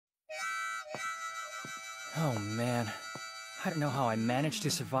Oh man, I don't know how I managed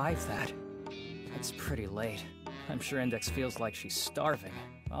to survive that. It's pretty late. I'm sure Index feels like she's starving.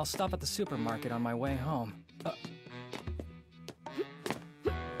 I'll stop at the supermarket on my way home. Take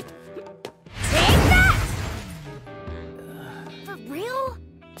that! For real?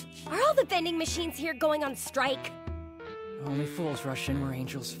 Are all the vending machines here going on strike? Only fools rush in where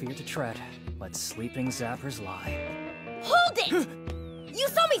angels fear to tread. Let sleeping zappers lie. Hold it! You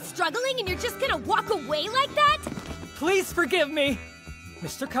saw me struggling and you're just gonna walk away like that? Please forgive me!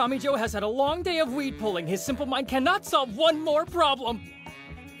 Mr. Kamijo has had a long day of weed pulling. His simple mind cannot solve one more problem.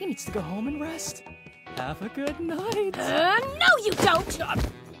 He needs to go home and rest. Have a good night. No you don't!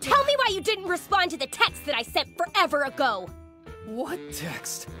 Tell me why you didn't respond to the text that I sent forever ago. What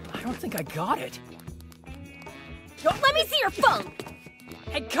text? I don't think I got it. Let me see your phone!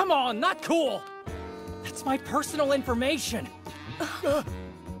 Hey, come on, not cool! That's my personal information.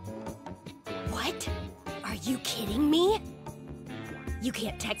 What? Are you kidding me? You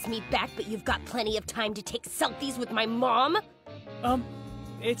can't text me back, but you've got plenty of time to take selfies with my mom?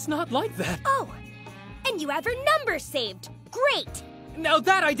 It's not like that. Oh, and you have her number saved. Great! Now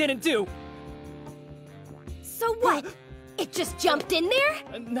that I didn't do! So what? It just jumped in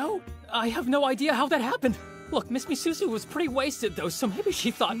there? No, I have no idea how that happened. Look, Miss Misuzu was pretty wasted though, so maybe she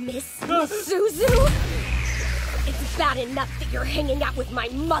thought— Miss Misuzu? It's bad enough that you're hanging out with my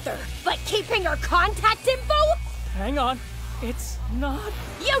mother, but keeping her contact info? Hang on, it's not—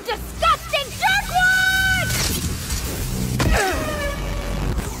 You disgusting jerk!